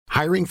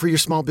Hiring for your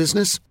small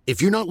business?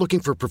 If you're not looking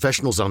for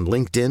professionals on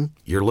LinkedIn,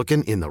 you're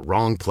looking in the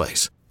wrong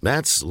place.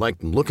 That's like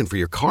looking for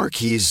your car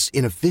keys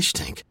in a fish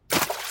tank.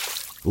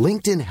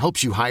 LinkedIn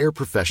helps you hire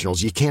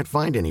professionals you can't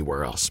find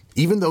anywhere else,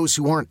 even those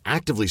who aren't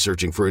actively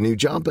searching for a new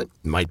job but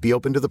might be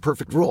open to the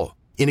perfect role.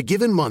 In a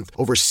given month,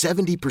 over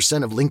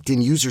 70% of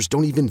LinkedIn users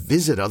don't even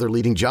visit other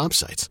leading job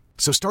sites.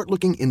 So start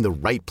looking in the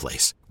right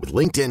place. With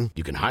LinkedIn,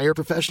 you can hire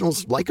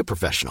professionals like a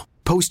professional.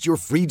 Post your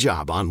free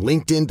job on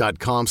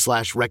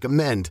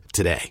linkedin.com/recommend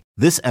today.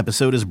 This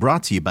episode is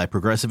brought to you by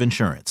Progressive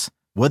Insurance.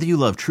 Whether you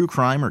love true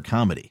crime or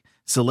comedy,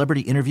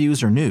 celebrity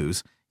interviews or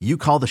news, you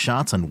call the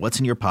shots on what's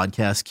in your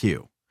podcast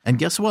queue. And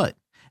guess what?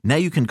 Now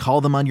you can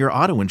call them on your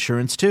auto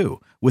insurance too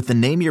with the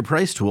Name Your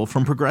Price tool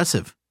from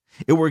Progressive.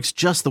 It works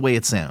just the way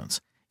it sounds.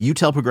 You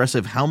tell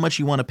Progressive how much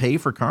you want to pay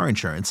for car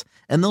insurance,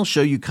 and they'll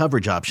show you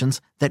coverage options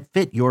that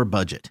fit your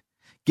budget.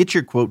 Get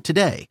your quote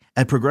today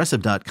at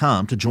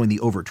Progressive.com to join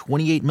the over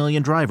 28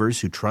 million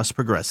drivers who trust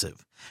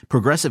Progressive.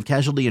 Progressive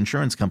Casualty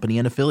Insurance Company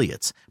and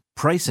Affiliates.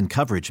 Price and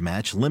coverage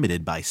match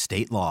limited by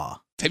state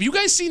law. Have you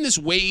guys seen this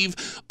wave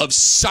of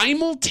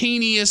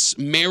simultaneous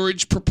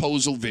marriage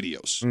proposal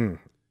videos?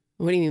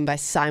 What do you mean by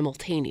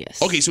simultaneous?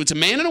 Okay, so it's a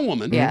man and a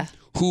woman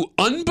who,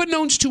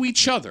 unbeknownst to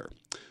each other,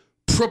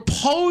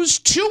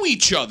 proposed to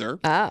each other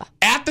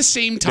at the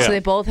same time. So they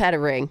both had a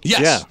ring.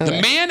 Yes. Yeah.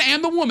 The man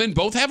and the woman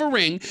both have a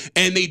ring,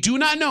 and they do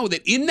not know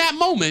that in that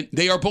moment,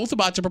 they are both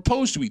about to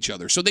propose to each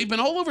other. So they've been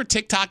all over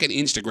TikTok and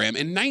Instagram,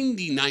 and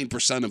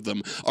 99% of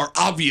them are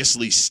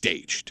obviously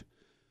staged.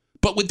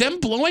 But with them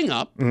blowing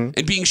up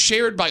and being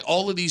shared by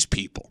all of these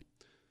people,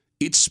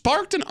 it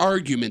sparked an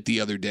argument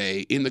the other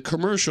day in the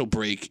commercial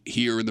break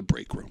here in the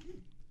break room.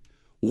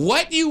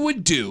 What you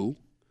would do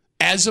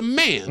as a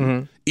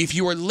man if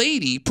your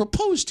lady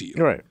proposed to you.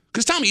 Right.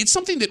 Because, Tommy, it's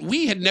something that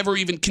we had never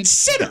even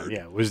considered.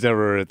 Yeah, it was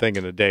never a thing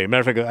in the day.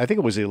 Matter of fact, I think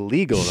it was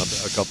illegal in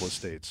a couple of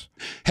states.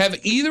 Have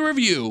either of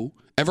you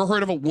ever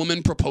heard of a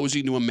woman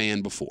proposing to a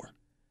man before?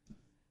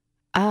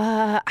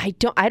 I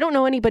don't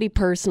know anybody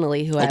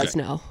personally who has.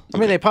 No. I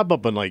mean, they pop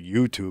up on like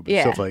YouTube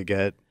and stuff like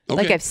that.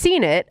 Okay. Like I've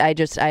seen it. I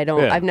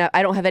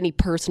don't have any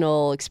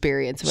personal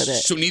experience with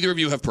it. So neither of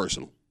you have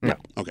personal? No.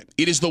 Okay.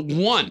 It is the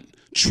one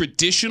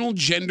traditional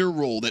gender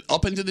role that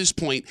up until this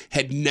point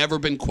had never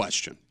been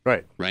questioned.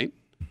 Right. Right?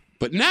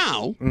 But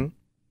now,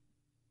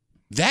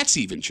 that's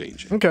even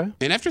changing. Okay.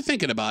 And after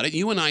thinking about it,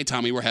 you and I,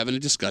 Tommy, were having a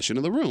discussion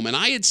in the room, and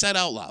I had said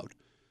out loud,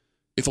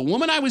 if a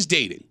woman I was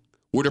dating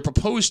were to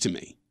propose to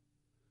me,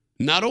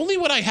 not only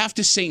would I have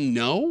to say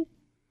no,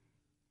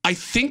 I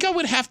think I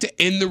would have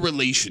to end the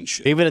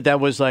relationship. Even if that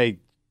was like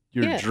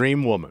your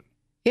dream woman.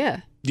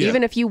 Yeah.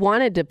 Even if you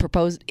wanted to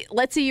propose,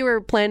 let's say you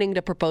were planning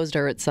to propose to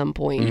her at some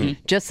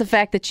point, just the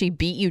fact that she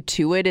beat you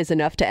to it is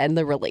enough to end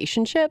the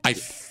relationship? I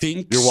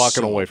think you're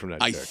walking away from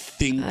that. I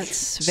think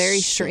that's very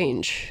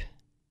strange.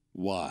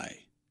 Why?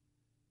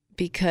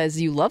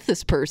 Because you love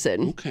this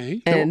person.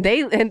 Okay. And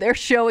they're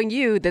showing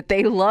you that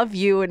they love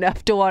you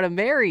enough to want to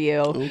marry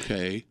you.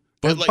 Okay.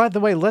 But by the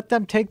way, let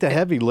them take the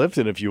heavy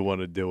lifting if you want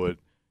to do it.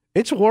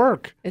 It's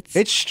work.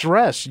 It's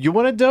stress. You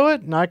want to do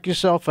it? Knock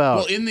yourself out.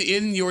 Well,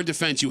 in your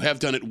defense, you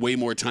have done it way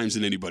more times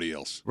than anybody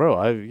else. Bro,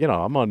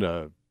 I'm on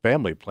a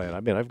family plan.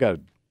 I mean, I've got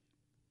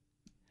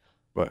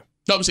what?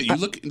 No, I'm saying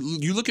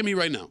you look at me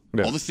right now.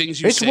 Yeah. All the things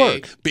you say,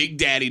 work. Big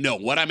Daddy. No,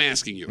 what I'm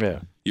asking you.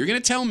 Yeah. You're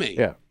going to tell me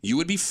you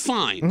would be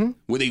fine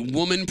with a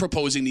woman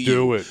proposing to you.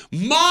 Do it.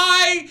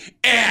 My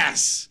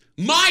ass.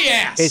 My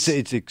ass.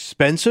 It's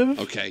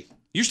expensive. Okay.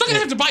 You're still going to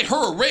have to buy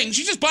her a ring.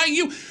 She's just buying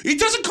you. It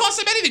doesn't cost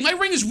them anything. My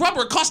ring is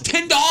rubber. It costs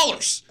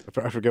 $10.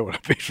 I forget what I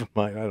paid for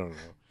mine. I don't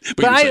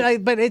know.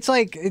 But it's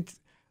like,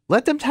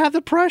 let them have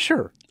the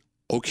pressure.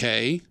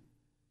 Okay.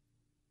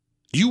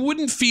 You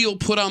wouldn't feel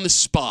put on the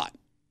spot.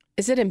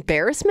 Is it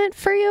embarrassment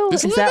for you?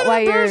 Is that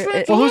why you're...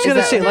 Well, who's going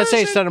to say? Let's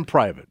say it's done in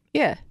private.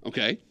 Yeah.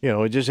 Okay.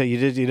 You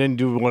didn't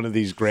do one of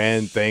these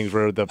grand things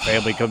where the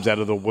family comes out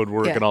of the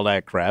woodwork and all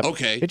that crap.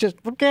 Okay. It just,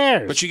 who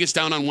cares? But she gets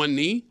down on one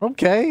knee?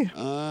 Okay.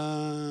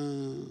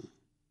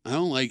 I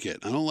don't like it.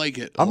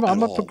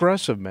 I'm a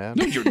progressive, man.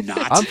 No, you're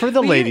not. I'm for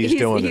the ladies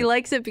doing it. He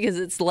likes it because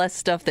it's less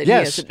stuff that he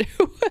has to do.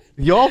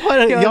 Y'all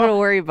don't have to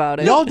worry about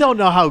it. Y'all don't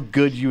know how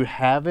good you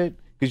have it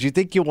because you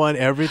think you want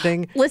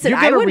everything. Listen,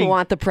 I wouldn't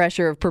want the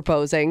pressure of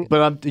proposing.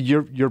 But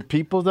your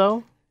people,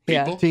 though,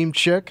 Team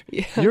Chick,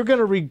 you're going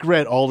to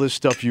regret all this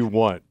stuff you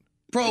want.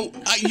 Bro,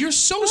 you're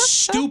so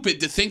stupid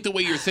to think the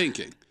way you're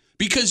thinking.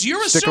 Because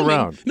you're Stick assuming...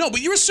 around. No,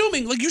 but you're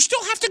assuming, like, you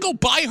still have to go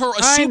buy her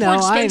a super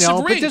expensive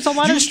ring. But there's a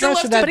lot of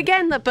stress in that. But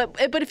again,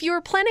 but if you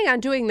were planning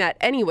on doing that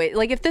anyway,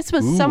 like if this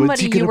was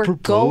somebody you were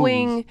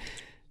going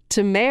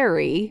to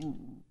marry,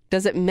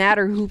 does it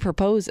matter who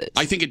proposes?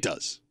 I think it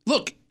does.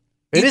 Look.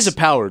 It is a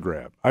power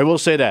grab. I will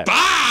say that.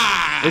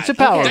 It's a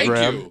power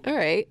grab. Thank you. All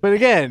right. But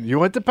again, you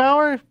want the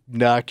power?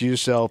 Knock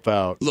yourself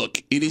out.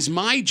 Look, it is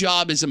my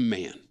job as a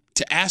man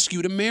to ask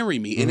you to marry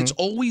me, and it's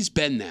always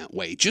been that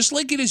way. Just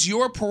like it is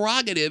your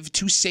prerogative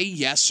to say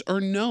yes or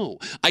no.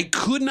 I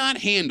could not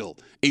handle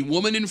a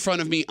woman in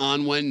front of me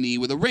on one knee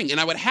with a ring, and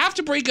I would have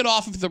to break it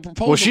off if the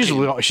proposal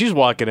Well, she's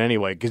walking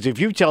anyway, because if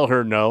you tell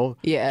her no,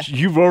 yeah,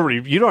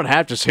 you don't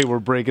have to say we're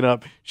breaking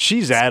up.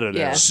 She's out of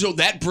there. Yeah. So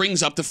that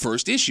brings up the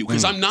first issue,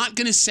 because I'm not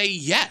going to say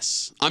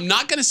yes. I'm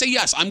not going to say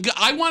yes.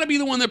 I want to be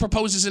the one that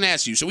proposes and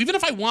asks you. So even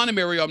if I want to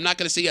marry you, I'm not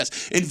going to say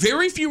yes. And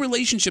very few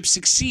relationships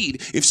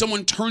succeed if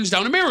someone turns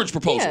down a marriage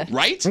proposal,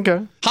 right?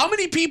 Okay. How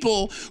many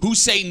people who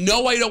say,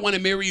 no, I don't want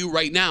to marry you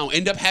right now,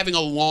 end up having a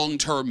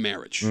long-term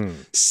marriage?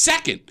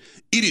 Second,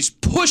 it is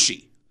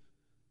pushy.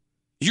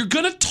 You're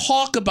going to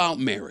talk about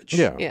marriage.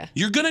 Yeah.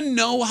 You're going to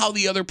know how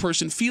the other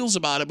person feels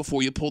about it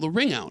before you pull the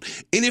ring out.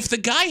 And if the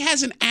guy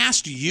hasn't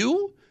asked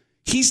you,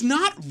 he's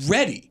not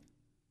ready.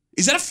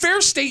 Is that a fair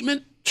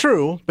statement?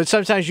 True, but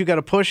sometimes you got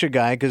to push a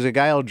guy because a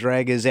guy will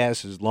drag his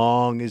ass as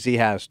long as he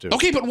has to.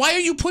 Okay, but why are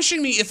you pushing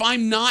me if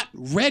I'm not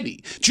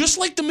ready? Just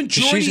like the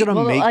majority. She's going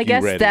to make I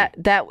guess you ready.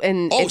 that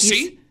and Oh,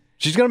 see?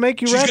 She's going to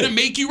make you ready. She's going to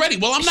make you ready.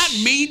 Well, I'm not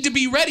made to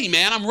be ready,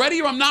 man. I'm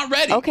ready or I'm not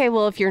ready. Okay,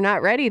 well, if you're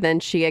not ready,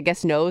 then she, I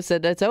guess, knows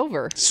that it's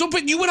over. So,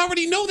 but you would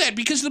already know that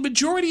because the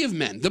majority of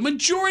men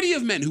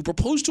who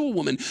propose to a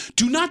woman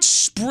do not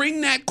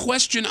spring that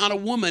question on a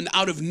woman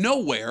out of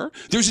nowhere.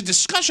 There's a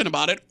discussion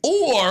about it,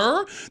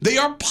 or they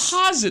are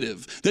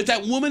positive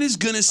that woman is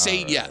going to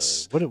say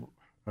yes.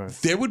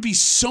 There would be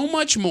so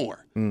much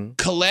more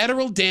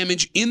collateral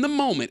damage in the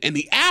moment and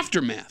the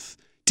aftermath.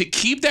 To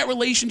keep that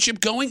relationship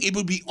going, it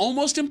would be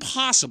almost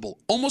impossible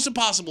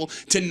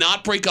to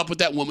not break up with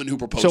that woman who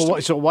proposed to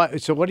me.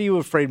 So what are you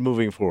afraid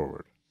moving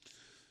forward?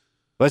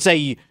 Let's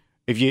say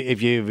if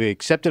you've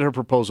accepted her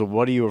proposal,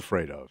 what are you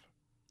afraid of?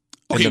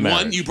 Okay,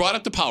 one, you brought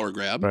up the power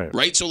grab,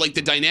 right? So like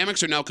the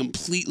dynamics are now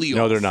completely off.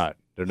 No, they're not.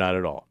 They're not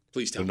at all.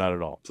 Please tell me. They're not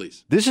at all.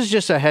 Please. This is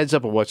just a heads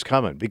up of what's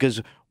coming,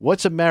 because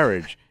what's a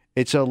marriage?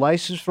 It's a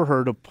license for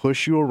her to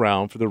push you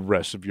around for the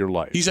rest of your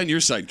life. He's on your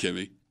side,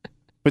 Kimmy.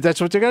 But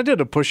that's what they're going to do,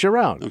 to push you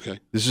around. Okay.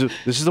 This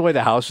is the way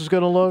the house is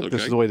going to look. Okay.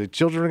 This is the way the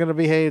children are going to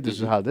behave. This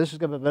is how this is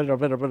going to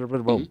be.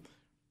 Boom.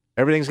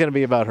 Everything's going to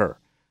be about her.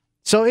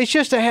 So it's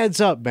just a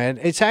heads up, man.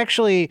 It's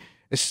actually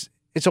it's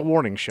a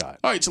warning shot.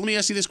 All right, so let me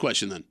ask you this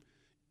question then.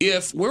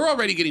 If we're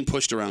already getting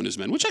pushed around as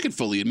men, which I can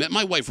fully admit,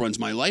 my wife runs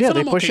my life, and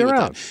I'm okay with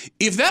that.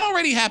 If that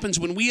already happens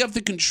when we have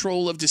the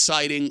control of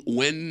deciding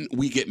when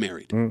we get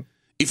married,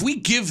 if we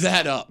give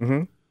that up,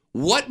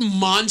 what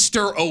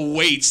monster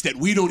awaits that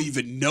we don't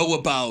even know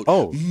about?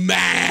 Oh,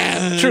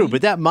 man. True,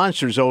 but that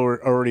monster's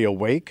already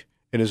awake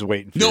and is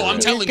waiting for you. No, I'm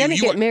telling you. You're going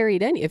to get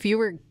married if you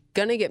were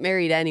going to get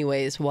married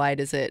anyways, why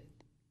does it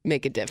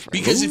make a difference?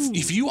 Because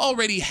if you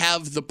already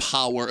have the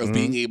power of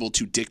being able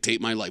to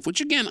dictate my life,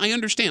 which again, I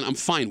understand, I'm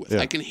fine with.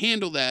 I can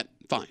handle that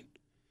fine.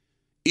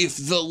 If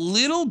the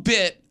little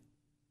bit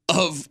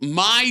of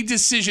my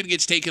decision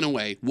gets taken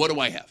away, what do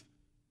I have?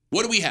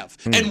 What do we have?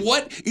 And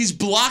what is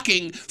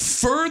blocking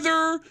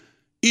further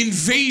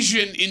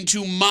invasion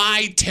into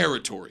my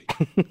territory?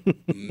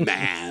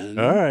 Man.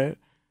 All right.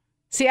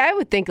 See, I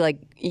would think like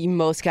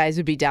most guys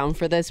would be down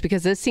for this,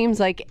 because this seems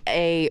like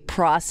a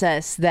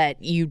process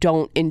that you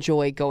don't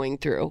enjoy going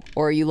through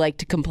or you like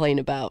to complain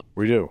about.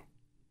 We do.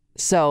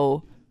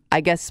 So I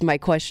guess my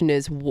question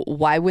is,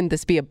 why wouldn't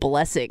this be a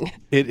blessing?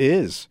 It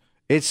is.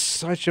 It's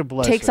such a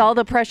blessing. Takes all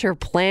the pressure of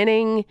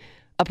planning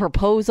a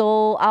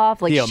proposal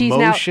off. Like the she's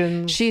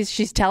emotions. Now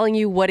she's telling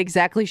you what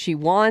exactly she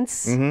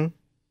wants.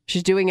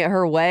 She's doing it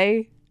her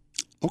way.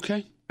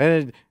 Okay.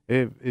 And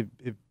if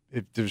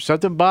there's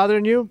something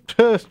bothering you,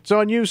 it's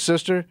on you,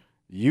 sister.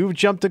 You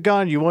jumped the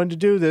gun. You wanted to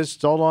do this.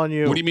 It's all on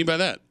you. What do you mean by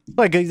that?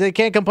 Like, they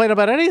can't complain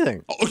about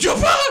anything. Oh,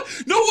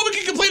 no woman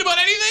can complain about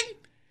anything?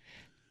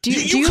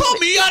 You call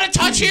me out of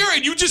touch here,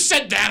 and you just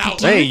said that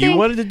out loud. Hey, you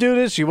wanted to do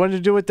this. You wanted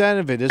to do it then.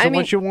 If it isn't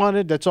what you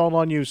wanted, that's all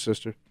on you,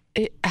 sister.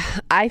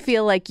 I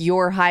feel like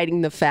you're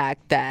hiding the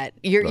fact that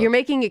you're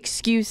making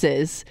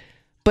excuses,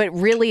 but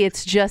really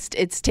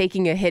it's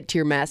taking a hit to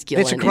your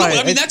masculinity. It's a cry.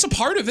 No, I mean, that's a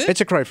part of it.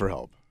 It's a cry for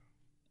help.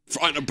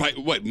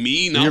 What,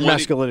 me not Your wanting...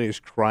 masculinity is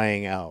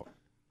crying out.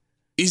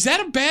 Is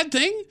that a bad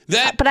thing?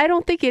 But I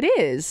don't think it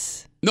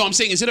is. No, I'm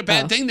saying, is it a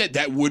bad thing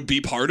that would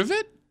be part of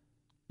it?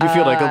 You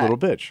feel like a little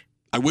bitch.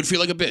 I would feel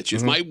like a bitch.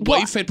 If my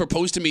wife had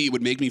proposed to me, it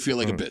would make me feel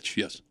like a bitch,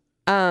 yes.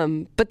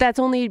 But that's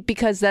only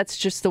because that's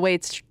just the way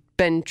it's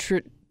been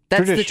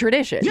That's the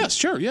tradition. Yes,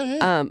 sure.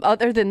 Yeah.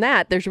 Other than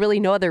that, there's really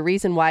no other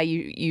reason why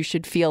you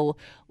should feel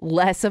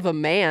less of a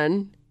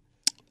man.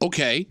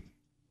 Okay.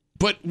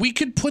 But we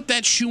could put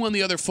that shoe on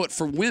the other foot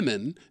for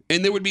women,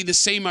 and there would be the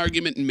same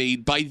argument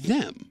made by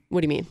them.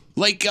 What do you mean?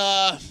 Like,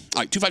 all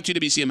right,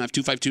 252-WCMF,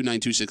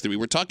 252-9263.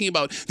 We're talking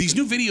about these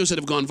new videos that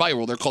have gone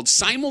viral. They're called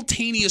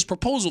simultaneous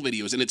proposal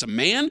videos, and it's a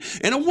man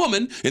and a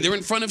woman, and they're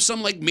in front of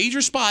some, like,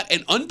 major spot,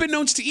 and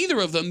unbeknownst to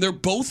either of them, they're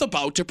both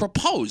about to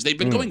propose. They've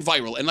been going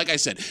viral, and like I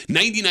said,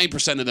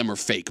 99% of them are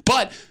fake.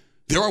 But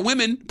There are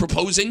women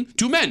proposing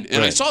to men.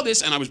 And I saw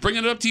this, and I was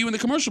bringing it up to you in the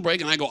commercial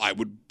break, and I go,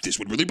 this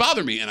would really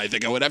bother me, and I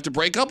think I would have to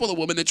break up with a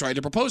woman that tried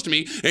to propose to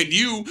me, and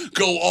you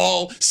go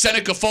all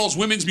Seneca Falls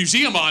Women's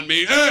Museum on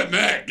me.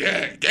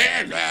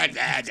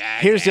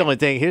 Here's the only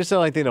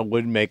thing that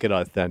wouldn't make it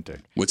authentic.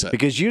 What's that?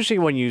 Because usually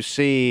when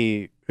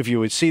if you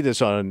would see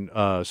this on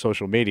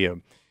social media,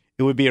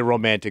 it would be a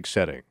romantic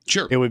setting.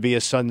 Sure. It would be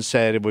a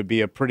sunset. It would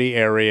be a pretty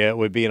area. It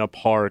would be in a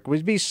park. It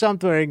would be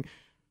something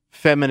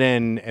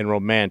feminine and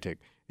romantic.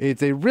 If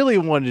they really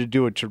wanted to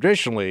do it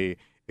traditionally,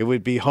 it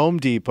would be Home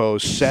Depot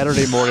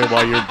Saturday morning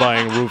while you're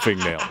buying roofing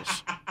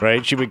nails,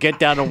 right? She would get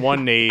down on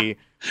one knee.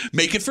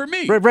 Make it for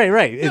me.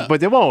 Right. Yeah. But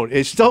they won't.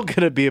 It's still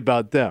going to be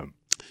about them.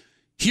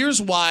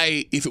 Here's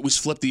why, if it was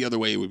flipped the other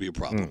way, it would be a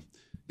problem.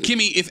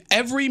 Kimmy, if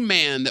every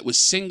man that was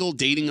single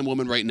dating a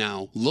woman right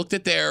now looked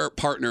at their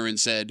partner and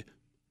said,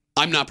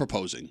 I'm not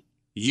proposing,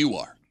 you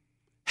are.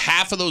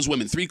 Half of those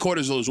women, 3/4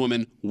 of those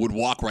women would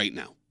walk right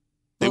now.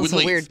 They would That's a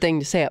leave. weird thing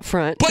to say up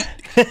front. But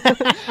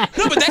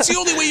but that's the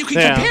only way you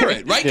can compare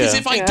it, right? Because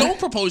if I don't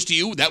propose to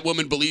you, that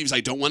woman believes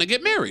I don't want to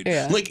get married.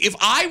 Yeah. Like if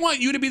I want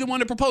you to be the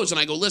one to propose, and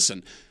I go,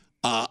 listen,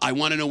 I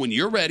want to know when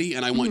you're ready,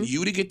 and I want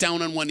you to get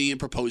down on one knee and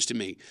propose to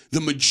me.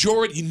 The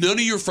majority, none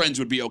of your friends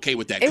would be okay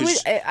with that.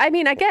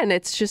 Again,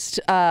 it's just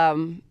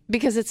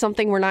because it's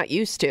something we're not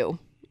used to,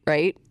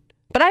 right?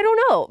 But I don't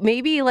know.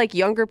 Maybe like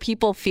younger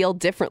people feel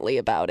differently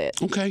about it.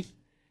 Okay.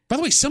 By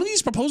the way, some of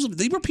these proposals,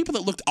 they were people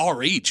that looked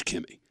our age,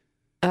 Kimmy.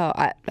 Oh,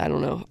 I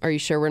don't know. Are you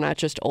sure we're not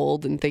just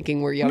old and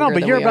thinking we're younger? No, but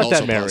than you're we about are?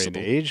 that Also marrying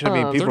possible. age. I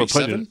mean, people are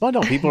 37?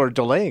 people are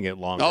delaying it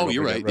longer. Oh,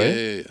 you're right. Right?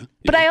 Yeah.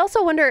 But I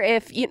also wonder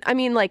if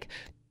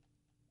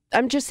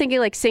I'm just thinking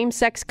like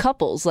same-sex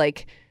couples.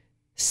 Like,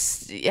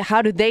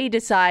 how do they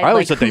decide? I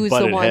always like, thought they who's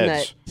butted the one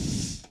heads.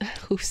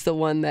 who's the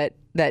one that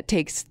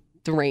takes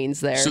the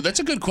reins there? So that's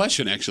a good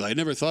question, actually. I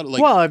never thought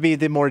Well, I mean,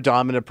 the more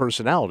dominant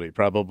personality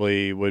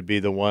probably would be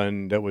the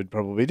one that would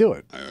probably do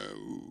it.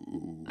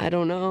 I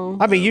don't know.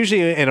 I mean,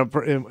 usually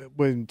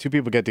when two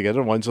people get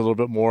together, one's a little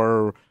bit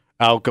more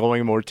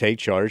outgoing, more take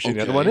charge, and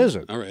the other one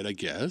isn't. All right, I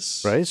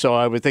guess. Right? So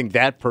I would think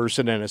that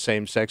person in a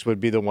same sex would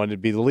be the one to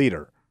be the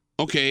leader.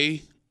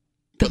 Okay.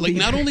 But like,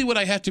 not only would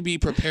I have to be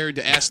prepared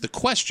to ask the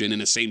question in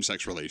a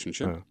same-sex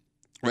relationship,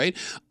 right?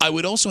 I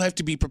would also have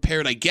to be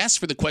prepared, I guess,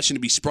 for the question to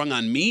be sprung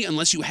on me.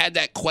 Unless you had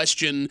that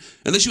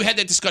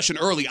discussion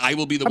early, I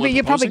will be the one. I mean,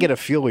 you probably proposing. get a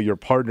feel with your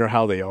partner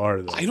how they are,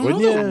 though. I don't know.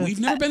 Though. We've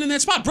never been in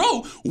that spot,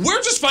 bro.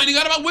 We're just finding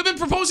out about women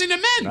proposing to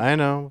men. I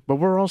know, but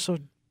we're also,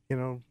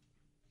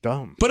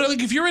 dumb. But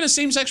like, if you're in a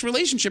same-sex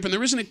relationship and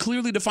there isn't a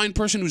clearly defined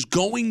person who's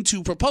going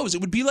to propose,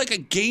 it would be like a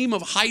game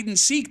of hide and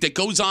seek that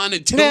goes on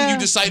until you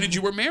decided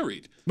you were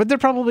married. But they're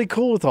probably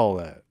cool with all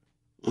that.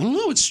 I don't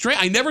know. It's strange.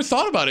 I never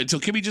thought about it until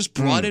Kimmy just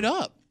brought it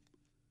up.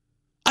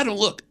 I don't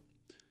look.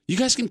 You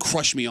guys can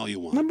crush me all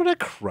you want. I'm not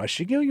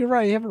crushing you. You're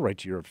right. You have a right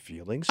to your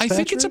feelings. I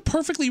think it's a Patrick.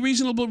 perfectly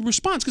reasonable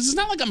response because it's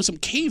not like I'm some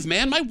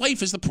caveman. My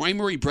wife is the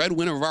primary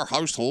breadwinner of our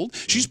household.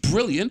 She's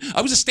brilliant.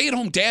 I was a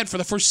stay-at-home dad for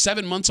the first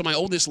 7 months of my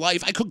oldest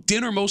life. I cooked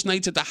dinner most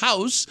nights at the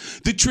house.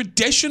 The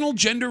traditional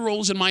gender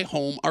roles in my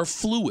home are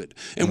fluid,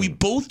 and we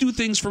both do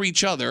things for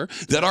each other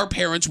that our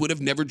parents would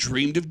have never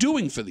dreamed of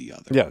doing for the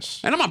other.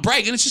 Yes. And I'm not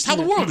bragging. It's just how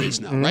the world is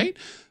now, right?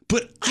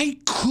 But I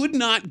could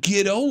not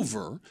get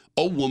over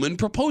a woman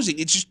proposing.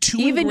 It's just too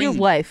Even ingrained. your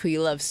wife, who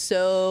you love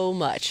so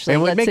much. And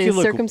Like, would let's make say you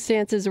look-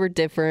 circumstances were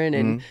different,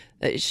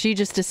 and she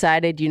just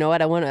decided, you know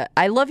what,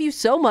 I love you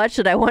so much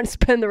that I want to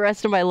spend the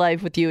rest of my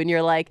life with you. And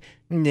you're like,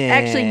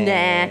 actually, nah.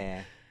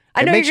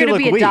 I It know makes you're you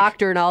going to look be a weak.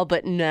 doctor and all,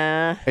 but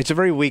nah. It's a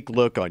very weak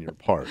look on your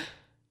part.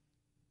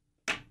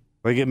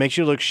 Like, it makes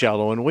you look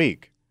shallow and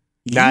weak,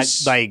 not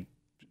like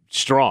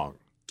strong.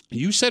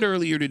 You said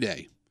earlier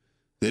today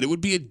that it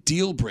would be a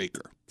deal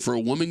breaker for a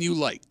woman you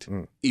liked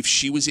if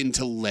she was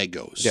into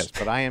Legos. Yes,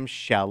 but I am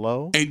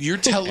shallow. And you're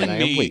telling And I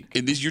am me, weak.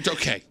 and this, you're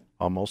okay.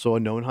 I'm also a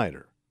known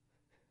hider.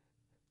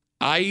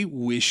 I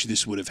wish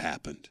this would have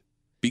happened.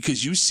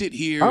 Because you sit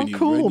here I'm and you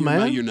cool, read your man.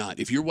 mind, you're not.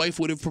 If your wife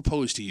would have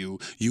proposed to you,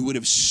 you would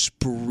have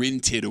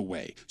sprinted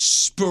away.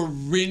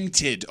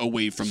 Sprinted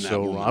away from that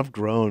So woman. I've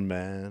grown,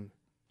 man.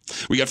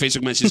 We got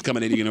Facebook messages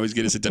coming in. You can always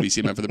get us at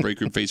WCMF for the Break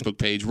Room Facebook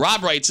page.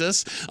 Rob writes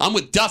us, I'm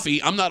with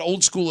Duffy. I'm not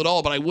old school at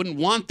all, but I wouldn't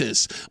want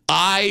this.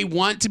 I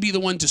want to be the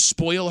one to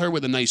spoil her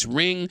with a nice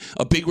ring,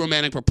 a big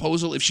romantic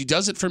proposal. If she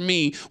does it for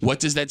me, what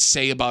does that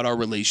say about our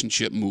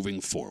relationship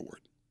moving forward?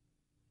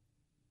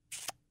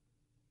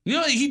 You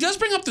know, he does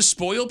bring up the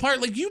spoil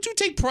part. Like, you do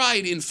take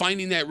pride in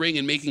finding that ring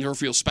and making her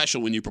feel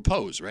special when you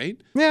propose, right?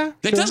 Yeah.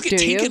 That sure. does get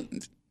Do you?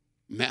 taken.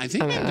 I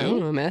think I I don't know.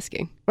 do. I'm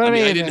asking. But I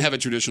mean, I didn't have a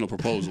traditional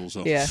proposal,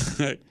 so. Yeah.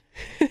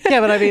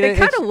 Yeah, but I mean, It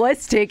kind it's- of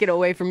was taken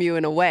away from you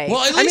in a way.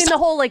 Well, at I mean, least- the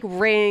whole like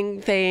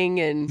ring thing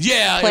and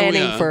Yeah,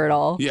 planning for it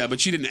all. Yeah,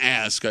 but she didn't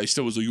ask. I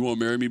still was like, you want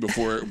to marry me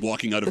before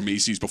walking out of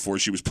Macy's before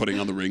she was putting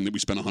on the ring that we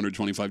spent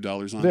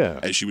 $125 on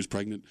as she was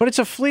pregnant. But it's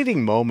a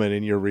fleeting moment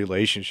in your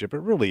relationship. It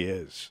really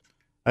is.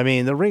 I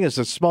mean, the ring is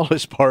the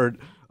smallest part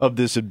of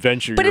this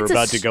adventure But you're it's a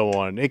about to go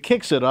on. It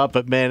kicks it up,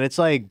 but man, it's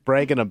like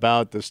bragging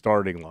about the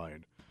starting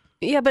line.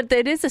 Yeah, but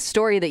it is a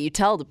story that you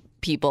tell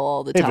people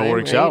all the If time. it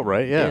works out,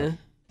 right? Yeah.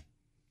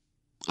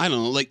 I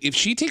don't know. Like, if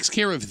she takes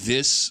care of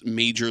this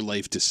major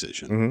life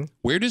decision,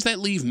 where does that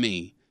leave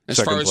me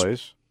Second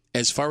place.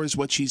 as far as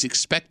what she's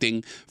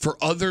expecting for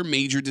other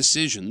major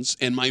decisions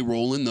and my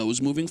role in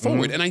those moving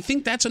forward? And I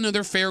think that's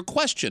another fair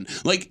question.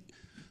 Like,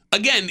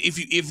 again,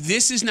 if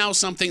this is now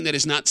something that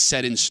is not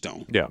set in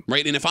stone,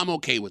 right? And if I'm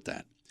okay with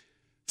that,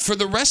 for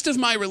the rest of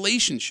my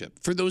relationship,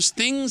 for those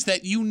things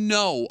that you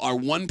know are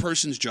one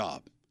person's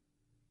job,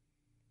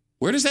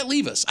 where does that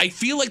leave us? I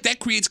feel like that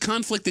creates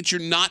conflict that you're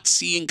not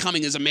seeing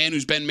coming as a man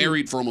who's been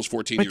married for almost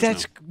 14 years now.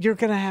 You're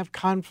going to have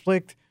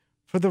conflict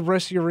for the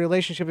rest of your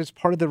relationship. It's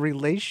part of the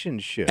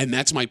relationship. And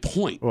that's my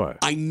point. What?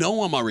 I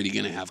know I'm already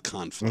going to have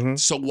conflict.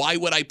 So why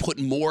would I put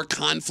more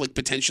conflict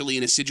potentially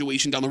in a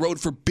situation down the road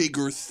for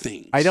bigger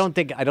things? I don't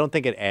think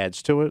it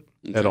adds to it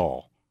at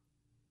all.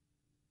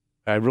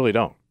 I really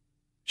don't.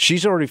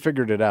 She's already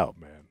figured it out,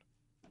 man.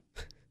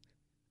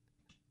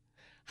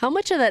 How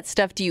much of that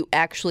stuff do you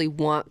actually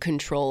want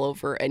control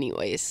over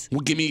anyways? Well,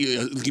 give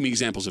me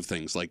examples of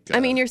things like. I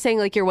mean, you're saying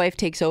like your wife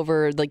takes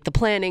over like the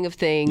planning of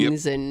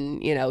things,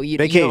 and you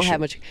don't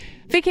have much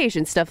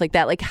vacation stuff like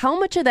that. Like, how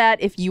much of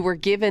that, if you were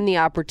given the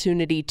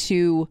opportunity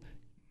to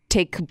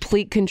take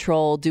complete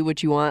control, do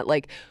what you want,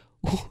 like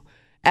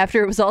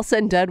after it was all said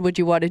and done, would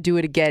you want to do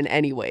it again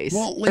anyways?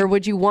 Or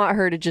would you want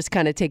her to just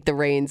kind of take the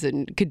reins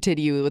and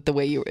continue with the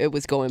way it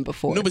was going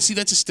before? No, but see,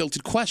 that's a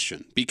stilted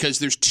question because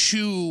there's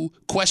two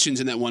questions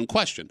in that one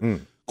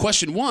question.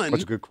 Question one.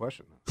 That's a good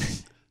question.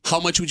 How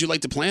much would you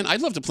like to plan?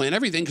 I'd love to plan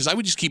everything because I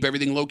would just keep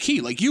everything low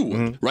key like you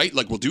would, right?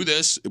 Like, we'll do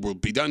this. We'll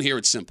be done here.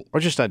 It's simple. Or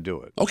just not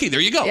do it. Okay, there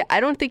you go. Yeah, I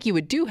don't think you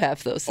would do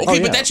half those things.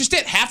 Okay, but that's just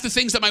it. Half the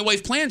things that my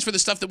wife plans for the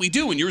stuff that we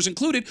do, and yours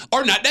included,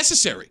 are not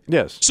necessary.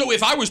 Yes. So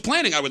if I was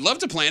planning, I would love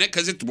to plan it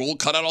because it will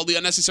cut out all the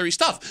unnecessary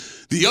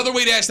stuff. The other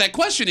way to ask that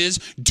question is,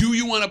 do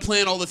you want to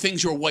plan all the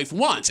things your wife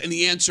wants? And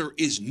the answer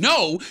is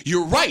no,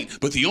 you're right.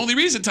 But the only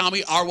reason,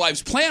 Tommy, our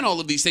wives plan all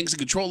of these things and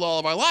control all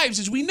of our lives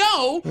is we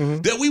know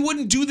that we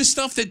wouldn't do the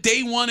stuff that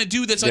they want to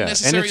do that's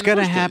unnecessary. And it's going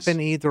to happen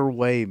either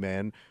way,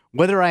 man.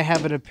 Whether I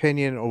have an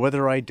opinion or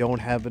whether I don't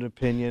have an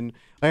opinion.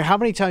 Like, how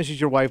many times has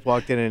your wife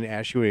walked in and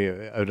asked you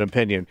an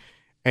opinion?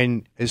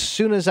 And as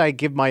soon as I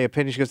give my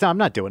opinion, she goes, no, I'm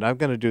not doing it. I'm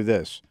going to do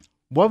this.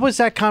 What was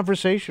that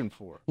conversation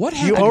for? What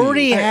happened? You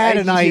already had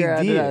an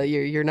idea.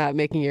 You're not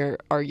making your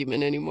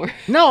argument anymore.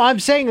 No,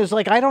 I'm saying is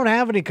like I don't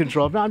have any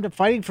control. I'm not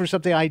fighting for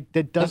something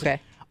that doesn't.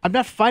 Okay. I'm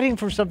not fighting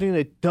for something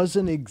that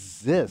doesn't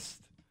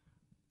exist.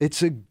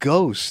 It's a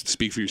ghost.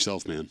 Speak for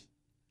yourself, man.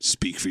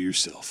 Speak for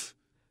yourself.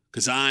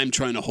 Because I'm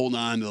trying to hold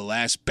on to the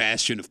last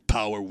bastion of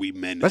power we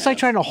men That's have. like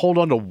trying to hold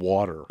on to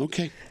water.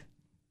 Okay.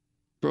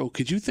 Bro,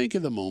 could you think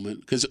of the moment?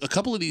 Because a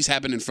couple of these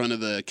happen in front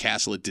of the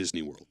castle at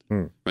Disney World,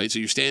 right? So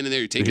you're standing there,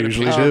 you're taking a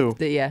picture. Usually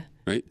do. Yeah.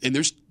 Right? And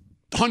there's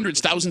hundreds,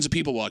 thousands of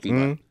people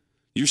walking by.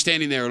 You're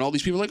standing there, and all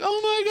these people are like,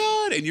 oh,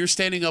 my God. And you're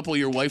standing up while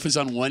your wife is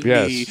on one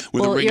knee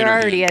with a ring in you're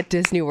her already hand. at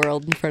Disney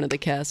World in front of the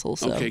castle.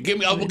 So. Okay,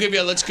 we'll give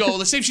you let's go.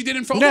 Let's say if she did it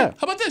in front. Yeah. Oh,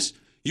 how about this?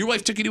 Your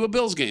wife took you to a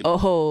Bills game.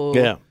 Oh.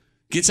 Yeah.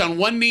 Gets on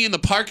one knee in the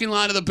parking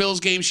lot of the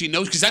Bills game. She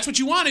knows, because that's what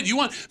you wanted. You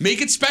want,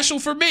 make it special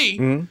for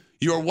me.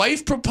 Your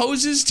wife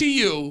proposes to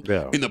you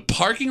in the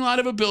parking lot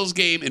of a Bills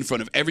game in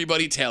front of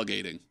everybody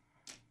tailgating.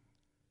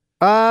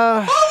 Oh,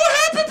 what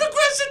happened,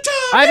 Progressive Tom?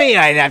 I mean,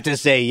 I'd have to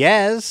say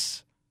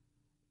yes.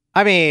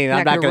 I mean,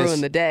 I'm not going to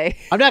ruin the day.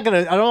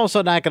 I'm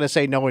also not going to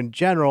say no in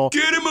general.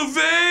 Get him a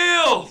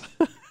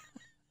veil.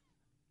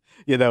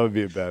 Yeah, that would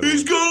be a bad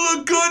He's one. going to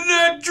look good in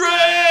that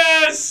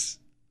dress.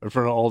 In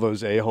front of all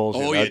those a-holes.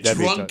 Oh, yeah, yeah,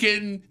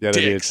 drunken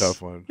that'd be a dicks.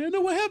 tough one. Yeah, no,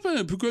 what happened?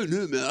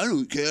 No, man, I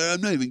don't care. I'm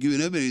not even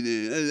giving up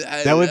anything.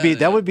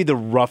 That would be the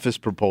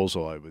roughest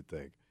proposal, I would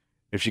think,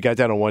 if she got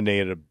down on one knee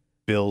at a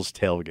Bills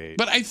tailgate.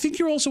 But I think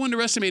you're also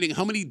underestimating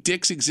how many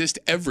dicks exist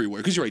everywhere.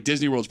 Because you're right,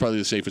 Disney World's probably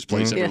the safest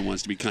place. Everyone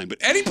wants to be kind. But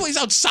any place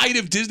outside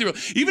of Disney World,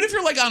 even if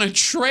you're like on a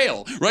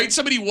trail, right?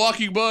 Somebody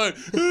walking by,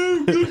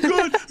 oh,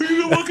 God, are you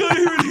going to walk out of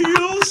here in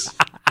heels?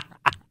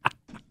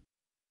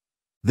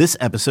 This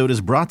episode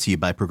is brought to you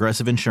by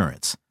Progressive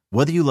Insurance.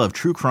 Whether you love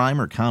true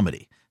crime or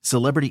comedy,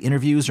 celebrity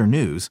interviews or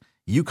news,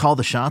 you call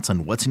the shots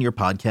on what's in your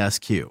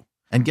podcast queue.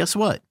 And guess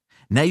what?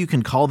 Now you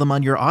can call them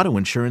on your auto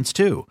insurance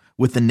too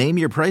with the Name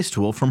Your Price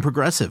tool from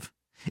Progressive.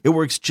 It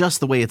works just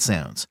the way it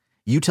sounds.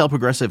 You tell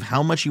Progressive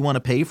how much you want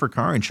to pay for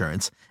car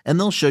insurance, and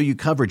they'll show you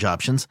coverage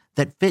options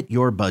that fit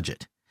your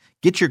budget.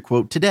 Get your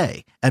quote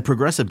today at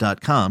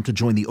Progressive.com to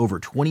join the over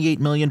 28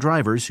 million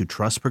drivers who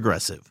trust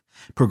Progressive.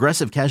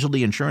 Progressive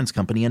Casualty Insurance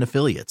Company and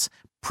Affiliates.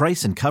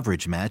 Price and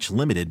coverage match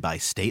limited by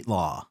state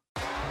law.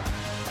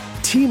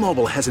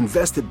 T-Mobile has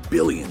invested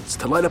billions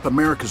to light up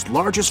America's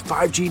largest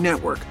 5G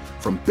network,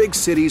 from big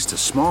cities to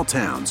small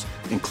towns,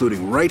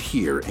 including right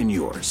here in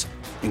yours.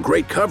 And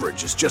great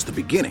coverage is just the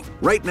beginning.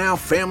 Right now,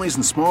 families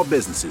and small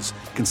businesses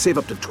can save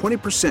up to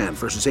 20%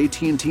 versus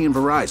AT&T and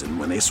Verizon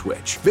when they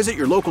switch. Visit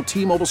your local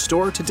T-Mobile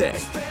store today.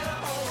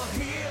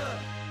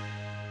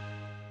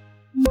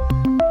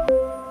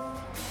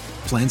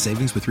 Plan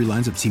savings with 3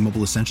 lines of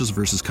T-Mobile Essentials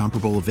versus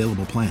comparable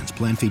available plans.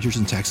 Plan features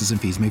and taxes and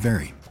fees may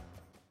vary.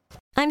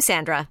 I'm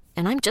Sandra,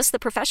 and I'm just the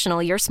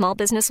professional your small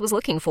business was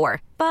looking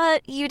for.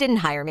 But you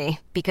didn't hire me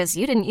because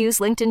you didn't use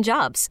LinkedIn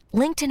Jobs.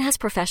 LinkedIn has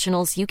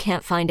professionals you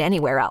can't find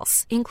anywhere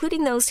else,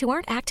 including those who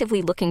aren't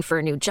actively looking for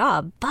a new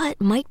job,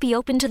 but might be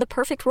open to the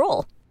perfect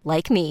role,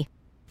 like me.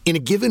 In a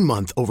given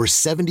month, over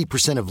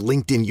 70% of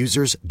LinkedIn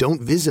users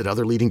don't visit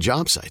other leading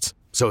job sites.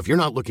 So if you're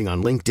not looking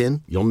on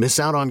LinkedIn, you'll miss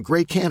out on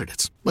great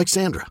candidates like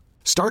Sandra.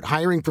 Start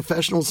hiring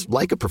professionals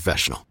like a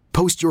professional.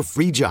 Post your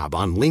free job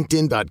on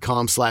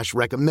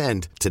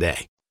linkedin.com/recommend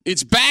today.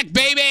 It's back,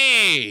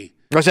 baby!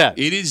 What's that?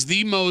 It is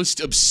the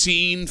most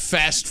obscene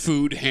fast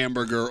food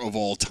hamburger of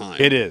all time.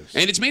 It is.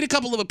 And it's made a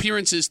couple of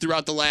appearances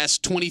throughout the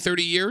last 20,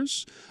 30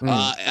 years.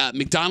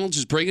 McDonald's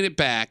is bringing it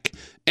back.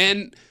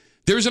 And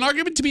there's an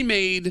argument to be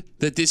made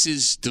that this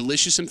is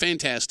delicious and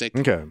fantastic.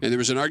 Okay. And there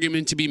is an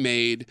argument to be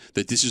made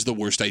that this is the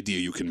worst idea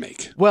you can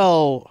make.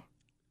 Well,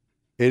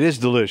 it is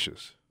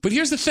delicious. But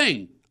here's the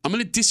thing. I'm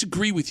going to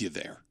disagree with you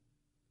there.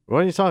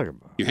 What are you talking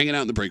about? You're hanging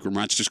out in the break room.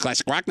 Rochester's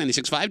Classic Rock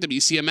 96.5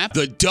 WCMF.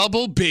 The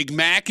double Big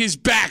Mac is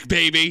back,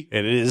 baby.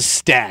 And it is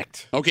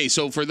stacked. Okay,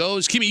 so for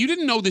those, Kimmy, you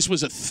didn't know this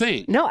was a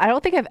thing. No, I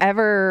don't think I've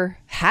ever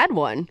had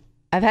one.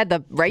 I've had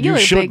the regular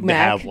you Big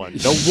Mac. Have one.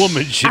 No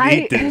woman should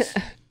eat this.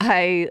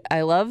 I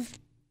love,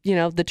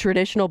 the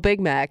traditional Big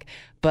Mac,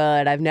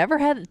 but I've never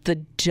had the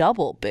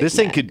double Big Mac. This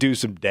thing could do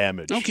some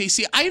damage. Okay,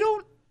 see, I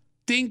don't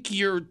think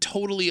you're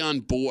totally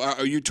on board,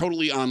 or you're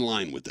totally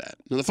online with that.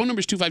 Now, the phone number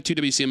is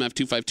 252-WCMF,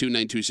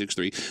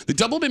 252-9263. The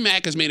double Big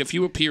Mac has made a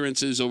few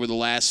appearances over the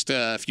last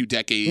few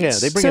decades. Yeah,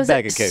 they bring it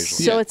back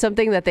occasionally. So it's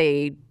something that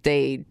they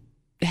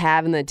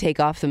have and then take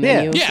off the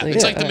menu? Yeah,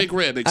 it's like the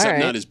McRib, except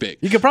not as big.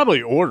 You could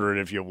probably order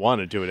it if you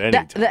wanted to at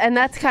any time. And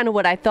that's kind of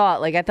what I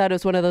thought. Like, I thought it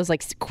was one of those,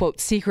 like,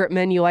 quote, secret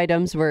menu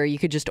items where you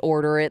could just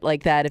order it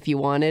like that if you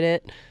wanted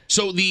it.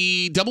 So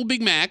the double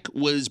Big Mac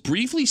was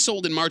briefly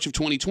sold in March of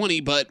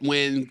 2020, but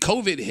when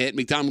COVID hit,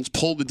 McDonald's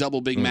pulled the double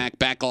Big Mac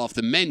back off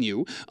the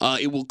menu.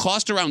 It will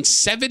cost around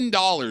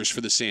 $7 for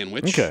the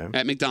sandwich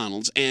at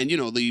McDonald's. And,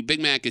 the Big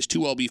Mac is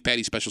 2 all-beef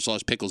patties, special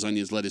sauce, pickles,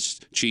 onions, lettuce,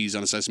 cheese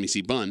on a sesame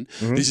seed bun.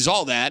 Mm-hmm. This is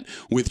all that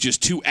with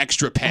just 2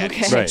 extra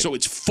patties. Okay. Right. So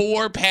it's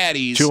 4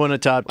 patties. 2 on the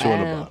top, 2 on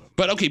the bottom.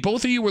 But, okay,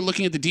 both of you were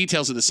looking at the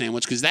details of the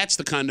sandwich because that's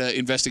the kind of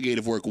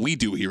investigative work we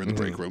do here in the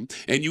break room.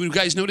 And you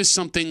guys noticed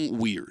something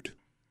weird.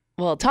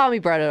 Well, Tommy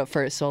brought it up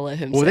first, so I'll let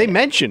him say they it.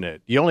 mention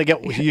it.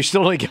 You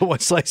still only get 1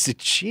 slice of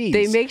cheese.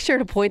 They make sure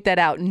to point that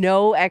out.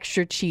 No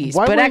extra cheese,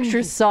 but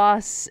extra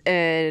sauce,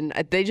 and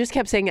they just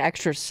kept saying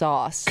extra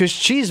sauce. Because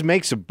cheese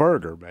makes a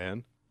burger,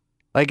 man.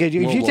 Like if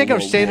you take a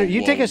standard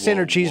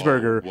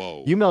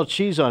cheeseburger, you melt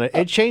cheese on it,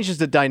 it changes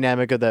the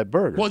dynamic of that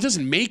burger. Well, it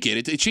doesn't make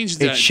it. It changes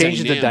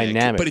the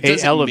dynamic. But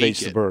it elevates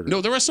the burger.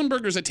 No, there are some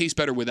burgers that taste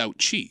better without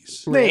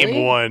cheese. Really?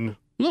 Name one.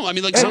 No, I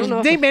mean, like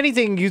name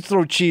anything you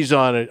throw cheese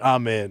on it,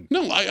 I'm in.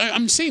 No,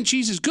 I'm saying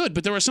cheese is good,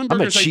 but there are some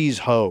burgers. I'm a cheese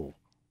hoe.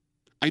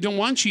 I don't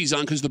want cheese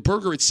on because the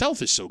burger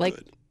itself is so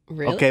good.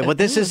 Really? Okay, but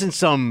this isn't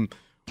some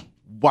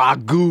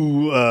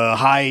Wagyu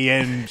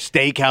high-end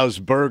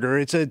steakhouse burger.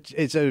 It's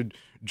a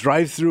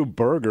drive-through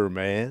burger,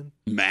 man.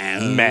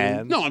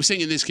 Man. No, I'm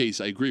saying in this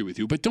case I agree with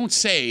you, but don't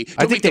say.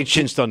 I think they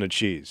chinched on the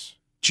cheese.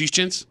 Cheese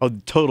chins? Oh,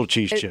 total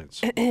cheese chins.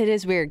 It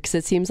is weird because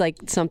it seems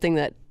like something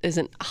that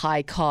isn't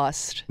high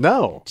cost.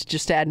 No.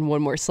 Just adding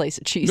 1 more slice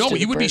of cheese. No,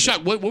 you would be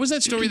shocked. What was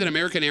that story that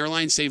American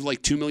Airlines saved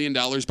like $2 million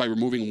by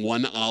removing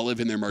 1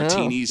 olive in their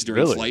martinis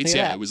during flights?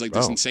 Yeah, it was like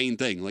this insane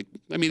thing. Like,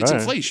 I mean, it's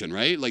inflation,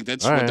 right? Like,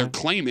 that's what they're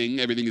claiming.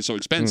 Everything is so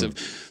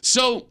expensive.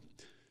 So,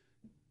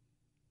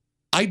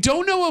 I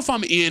don't know if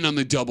I'm in on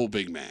the double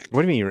Big Mac.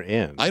 What do you mean you're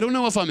in? I don't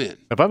know if I'm in.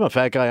 If I'm a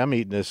fat guy, I'm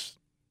eating this.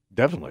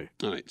 Definitely.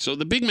 All right. So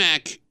the Big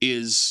Mac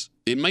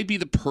it might be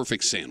the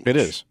perfect sandwich. It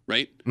is.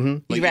 Right?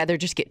 Mm-hmm. You'd rather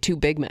just get 2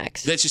 Big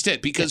Macs. That's just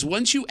it. Because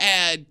once you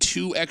add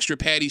 2 extra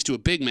patties to a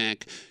Big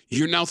Mac,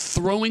 you're now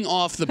throwing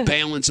off the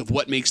balance of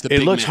what makes the Big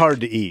Mac. It looks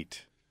hard to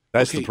eat.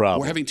 That's the problem.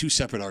 We're having 2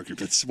 separate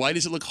arguments. Why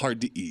does it look hard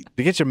to eat?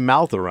 To get your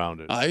mouth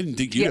around it. I didn't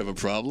think you'd have a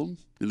problem,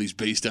 at least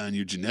based on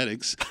your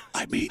genetics.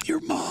 I made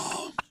your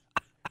mom.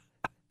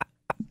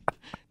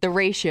 The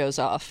ratio's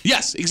off.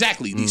 Yes,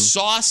 exactly. The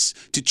sauce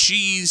to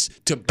cheese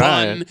to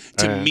bun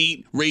to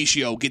meat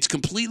ratio gets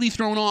completely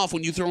thrown off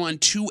when you throw on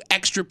 2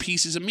 extra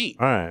pieces of meat.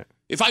 All right.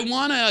 If I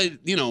want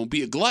to,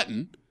 be a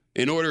glutton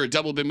and order a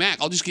double Big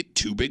Mac, I'll just get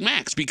 2 Big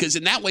Macs because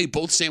in that way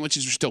both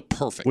sandwiches are still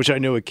perfect. Which I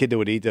knew a kid that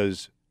would eat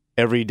those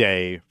every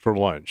day for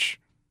lunch.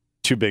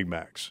 2 Big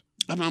Macs.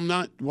 I'm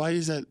not. Why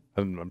is that?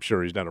 I'm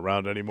sure he's not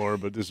around anymore,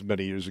 but this is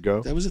many years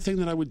ago. That was a thing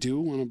that I would do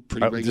on a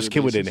pretty regular basis. This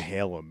kid would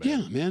inhale them, man.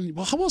 Yeah, man.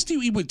 Well, how else do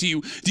you eat? Do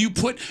you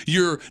put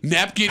your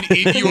napkin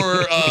in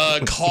your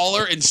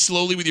collar and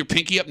slowly with your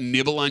pinky up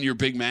nibble on your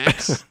Big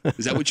Macs?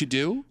 Is that what you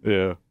do?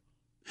 Yeah.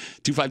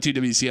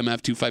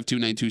 252-WCMF,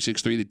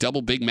 252-9263. The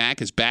Double Big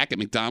Mac is back at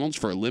McDonald's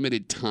for a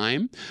limited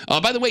time.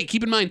 By the way,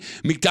 keep in mind,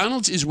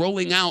 McDonald's is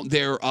rolling out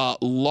their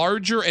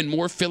larger and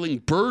more filling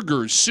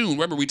burgers soon.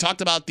 Remember, we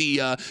talked about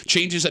the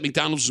changes that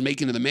McDonald's was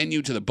making to the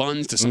menu, to the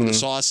buns, to some of the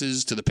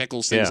sauces, to the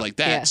pickles, things like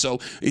that. Yeah. So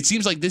it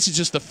seems like this is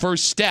just the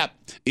first step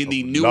in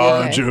the newer,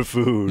 larger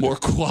food, more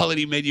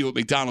quality menu at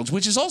McDonald's,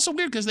 which is also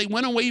weird because they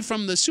went away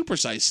from the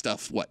supersized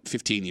stuff,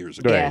 15 years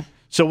ago? Right. Yeah.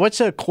 So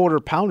what's a quarter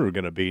pounder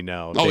going to be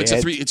now? Oh, it's a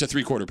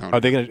 3/4 pounder. Are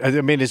they going to?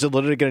 I mean, is it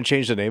literally going to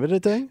change the name of the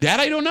thing?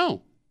 That I don't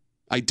know.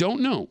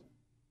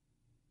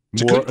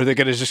 More, are they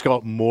going to just call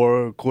it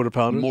more quarter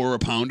pounder? More a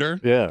pounder?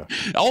 Yeah.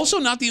 Also,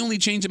 not the only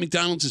change that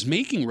McDonald's is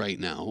making right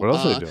now. What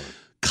else are they doing?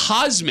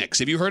 Cosmics.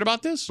 Have you heard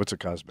about this? What's a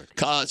Cosmic?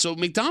 So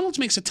McDonald's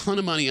makes a ton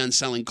of money on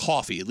selling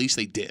coffee. At least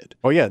they did.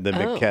 Oh, yeah, the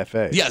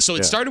McCafe. Yeah, so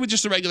it started with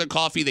just a regular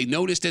coffee. They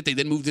noticed it. They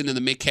then moved into the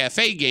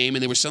McCafe game,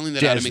 and they were selling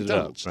that out of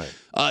McDonald's. Right.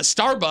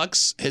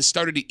 Starbucks has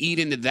started to eat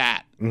into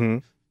that. Mm-hmm.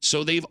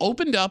 So they've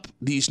opened up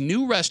these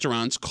new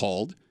restaurants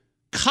called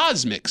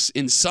Cosmics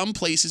in some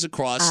places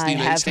across the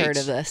United States. I have heard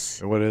of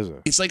this. What is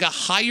it? It's like a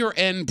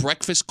higher-end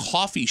breakfast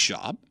coffee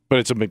shop. But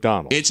it's a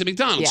McDonald's. It's a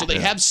McDonald's. Yeah. So they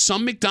have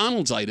some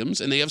McDonald's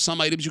items, and they have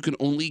some items you can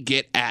only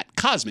get at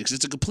Cosmics.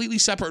 It's a completely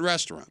separate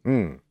restaurant.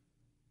 All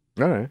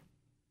right.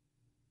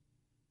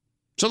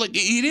 So, like,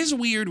 it is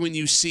weird when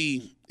you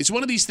see... It's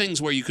one of these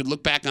things where you could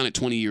look back on it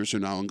 20 years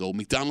from now and go,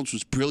 McDonald's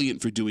was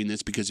brilliant for doing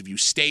this because if you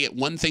stay at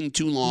one thing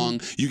too long,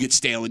 you get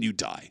stale and you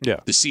die. Yeah.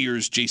 The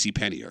Sears,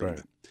 JCPenney argument.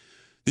 Right.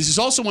 This is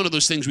also one of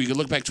those things where you could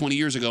look back 20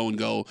 years ago and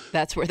go,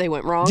 that's where they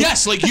went wrong.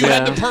 Yes, like you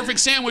had the perfect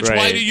sandwich. Right.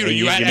 Why did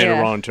you made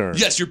a wrong turn?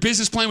 Yes, your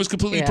business plan was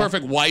completely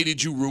perfect. Why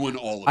did you ruin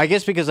all of it? I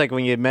guess because like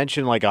when you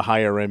mention like a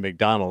higher end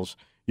McDonald's,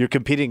 you're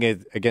competing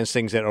against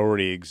things that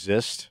already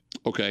exist.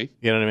 Okay.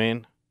 You know what I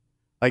mean?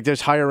 Like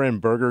there's higher end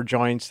burger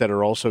joints that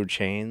are also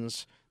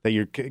chains that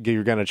you're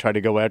going to try to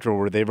go after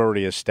where they've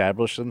already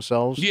established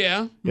themselves.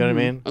 Yeah. You know what I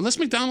mean? Unless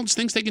McDonald's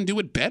thinks they can do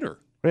it better.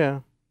 Yeah.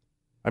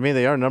 I mean,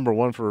 they are number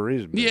one for a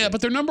reason. Yeah, but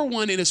they're number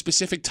one in a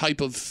specific type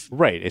of...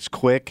 Right. It's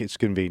quick. It's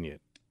convenient.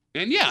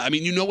 And yeah, I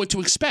mean, you know what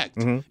to expect.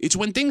 Mm-hmm. It's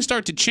when things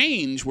start to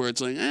change where it's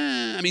like,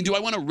 I mean, do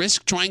I want to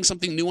risk trying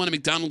something new on a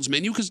McDonald's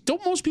menu? Because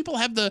don't most people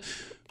have the...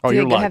 Oh,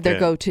 you're locked have their in.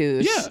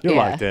 go-tos. Yeah. You're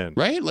locked in.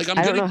 Right? Like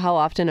I don't know how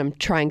often I'm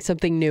trying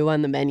something new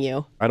on the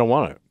menu. I don't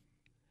want it.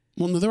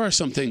 Well, no, there are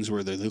some things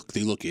where they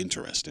look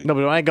interesting. No,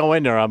 but when I go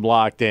in there, I'm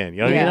locked in.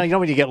 You know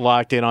when you get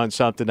locked in on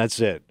something, that's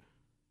it.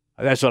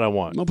 That's what I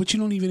want. No, but you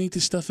don't even eat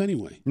this stuff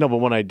anyway. No, but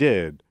when I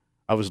did,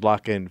 I was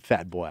locked in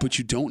fat boy. But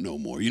you don't know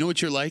more. You know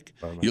what you're like?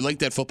 You're like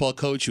that football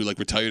coach who like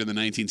retired in the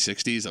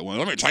 1960s. That went,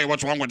 let me tell you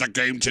what's wrong with the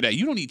game today.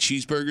 You don't eat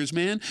cheeseburgers,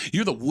 man.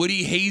 You're the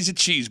Woody Hayes of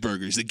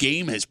cheeseburgers. The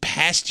game has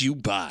passed you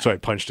by. So I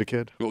punched a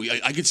kid? Well,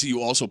 I could see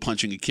you also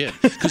punching a kid.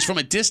 Because from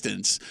a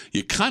distance,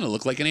 you kind of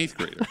look like an 8th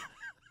grader.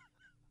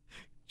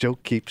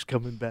 Joke keeps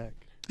coming back.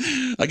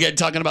 Again,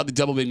 talking about the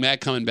Double Big Mac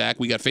coming back.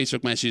 We got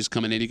Facebook messages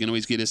coming in. You can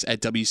always get us at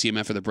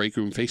WCMF or the Break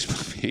Room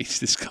Facebook page.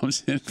 This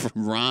comes in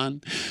from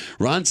Ron.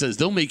 Ron says,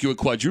 they'll make you a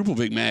quadruple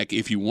Big Mac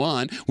if you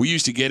want. We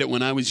used to get it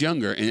when I was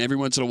younger, and every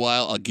once in a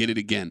while, I'll get it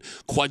again.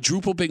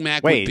 Quadruple Big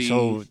Mac would be...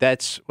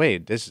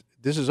 This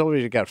has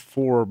already got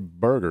 4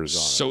 burgers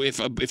on it. So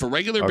if a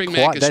regular Big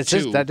Mac is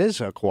 2... that is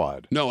a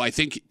quad. No, I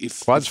think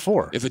if... Quad's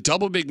 4. If a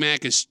double Big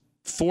Mac is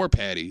 4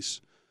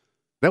 patties...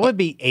 That would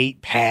be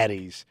 8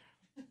 patties.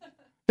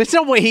 There's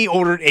no way he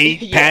ordered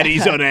 8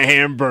 patties on a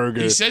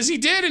hamburger. He says he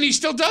did, and he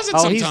still does it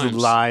sometimes. Oh, he's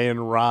lying,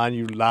 Ron.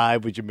 You lie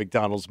with your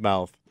McDonald's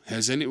mouth.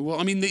 Well,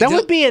 I mean... that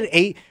would be an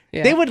 8...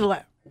 Yeah. They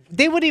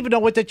wouldn't even know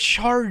what to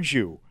charge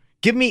you.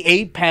 Give me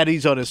 8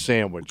 patties on a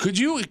sandwich. Can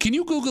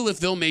you Google if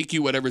they'll make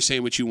you whatever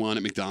sandwich you want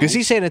at McDonald's? Because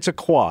he's saying it's a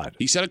quad.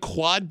 He said a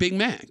quad Big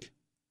Mac.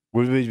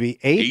 Would be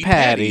 8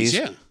 patties,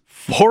 yeah.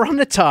 4 on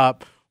the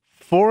top,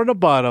 4 on the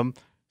bottom,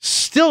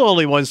 still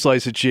only 1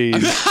 slice of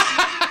cheese.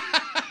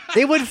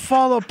 They would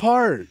fall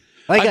apart.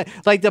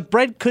 Like the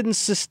bread couldn't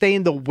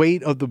sustain the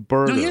weight of the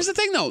burger. No, here's the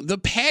thing, though. The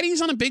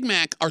patties on a Big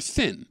Mac are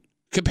thin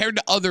compared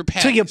to other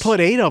patties. So you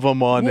put 8 of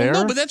them on there.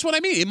 No, but that's what I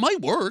mean. It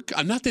might work.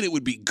 Not that it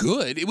would be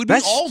good. It would be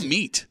all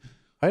meat.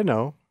 I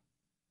know.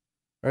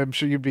 I'm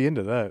sure you'd be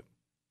into that.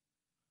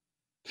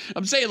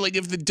 I'm saying, like,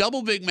 if the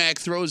double Big Mac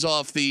throws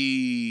off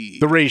the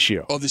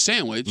ratio of the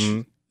sandwich,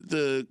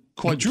 the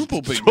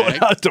quadruple Big Throw Mac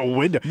it out the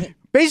window.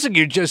 Basically,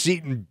 you're just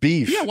eating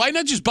beef. Yeah, why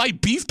not just buy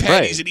beef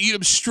patties and eat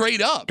them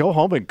straight up? Go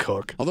home and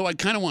cook. Although I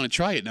kind of want to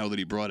try it now that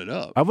he brought it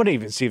up. I wouldn't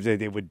even see if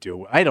they would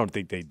do it. I don't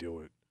think they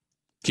do it.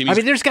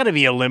 There's got to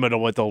be a limit on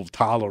what they'll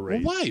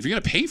tolerate. Well, why? If you're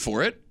going to pay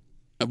for it,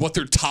 what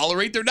they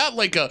tolerate, they're not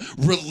like a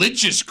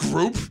religious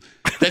group.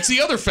 That's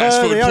the other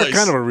fast food they place. Are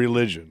kind of a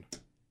religion.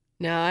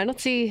 No, I don't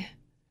see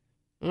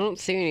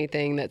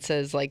anything that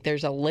says like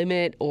there's a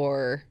limit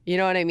or you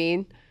know what I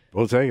mean.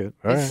 We'll take it.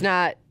 All it's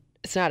right.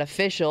 It's not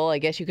official. I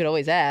guess you could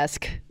always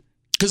ask.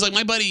 Because like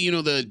my buddy,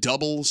 the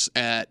doubles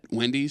at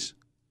Wendy's,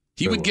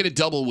 he would get a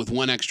double with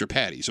 1 extra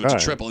patty. So it's a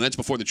triple, and that's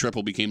before the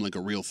triple became like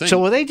a real thing. So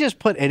will they just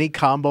put any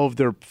combo of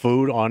their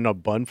food on a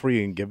bun for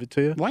you and give it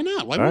to you? Why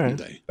not? Why wouldn't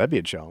they? That'd be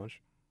a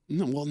challenge.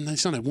 No, well,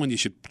 that's not one you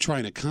should try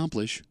and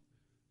accomplish.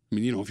 I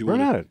mean, if you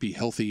want to be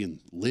healthy and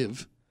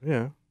live.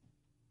 Yeah.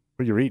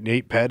 Well, you're eating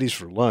 8 patties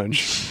for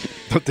lunch.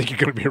 Don't think you're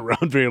going to be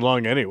around very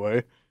long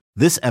anyway.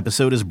 This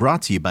episode is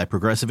brought to you by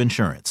Progressive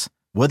Insurance.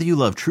 Whether you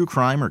love true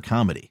crime or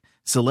comedy,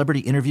 celebrity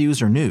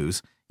interviews or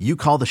news, you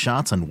call the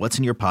shots on what's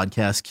in your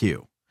podcast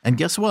queue. And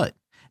guess what?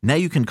 Now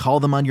you can call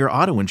them on your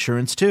auto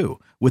insurance too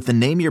with the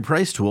Name Your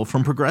Price tool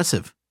from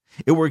Progressive.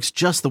 It works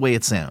just the way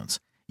it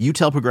sounds. You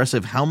tell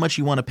Progressive how much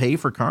you want to pay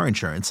for car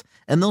insurance,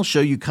 and they'll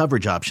show you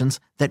coverage options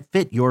that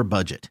fit your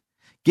budget.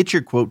 Get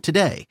your quote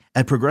today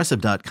at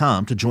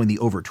Progressive.com to join the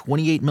over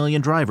 28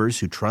 million drivers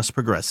who trust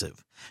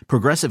Progressive.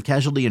 Progressive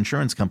Casualty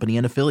Insurance Company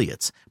and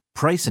Affiliates.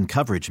 Price and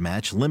coverage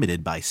match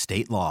limited by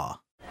state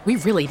law. We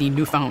really need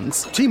new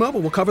phones. T-Mobile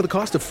will cover the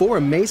cost of 4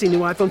 amazing new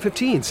iPhone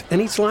 15s, and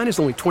each line is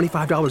only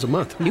 $25 a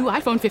month. New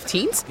iPhone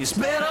 15s? It's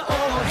better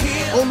over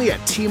here. Only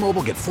at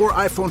T-Mobile, get 4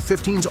 iPhone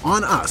 15s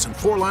on us and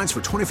 4 lines for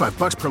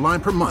 $25 per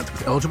line per month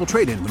with eligible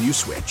trade-in when you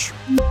switch.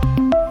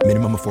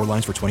 Minimum of 4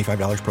 lines for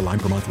 $25 per line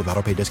per month with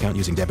autopay discount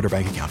using debit or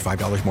bank account.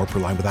 $5 more per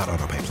line without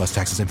autopay, plus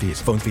taxes and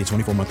fees. Phone fee at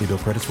 24 monthly bill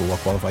credits for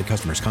well-qualified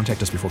customers.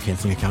 Contact us before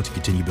canceling account to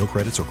continue bill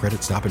credits or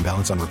credit stop and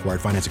balance on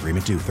required finance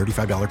agreement due.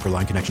 $35 per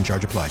line connection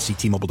charge applies. See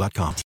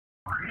T-Mobile.com.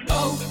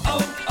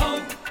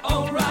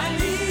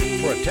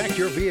 O'Reilly. Protect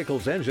your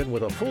vehicle's engine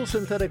with a full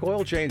synthetic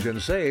oil change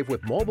and save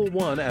with Mobil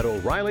 1 at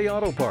O'Reilly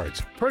Auto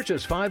Parts.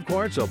 Purchase 5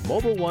 quarts of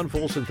Mobil 1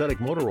 full synthetic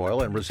motor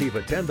oil and receive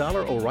a $10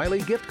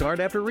 O'Reilly gift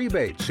card after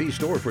rebate. See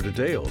store for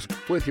details.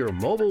 With your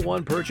Mobil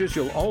 1 purchase,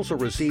 you'll also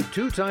receive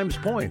 2 times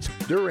points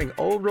during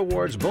O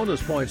Rewards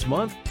Bonus Points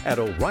Month at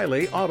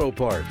O'Reilly Auto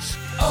Parts.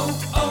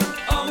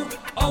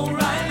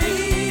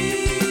 O'Reilly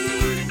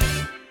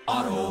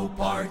Auto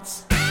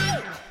Parts.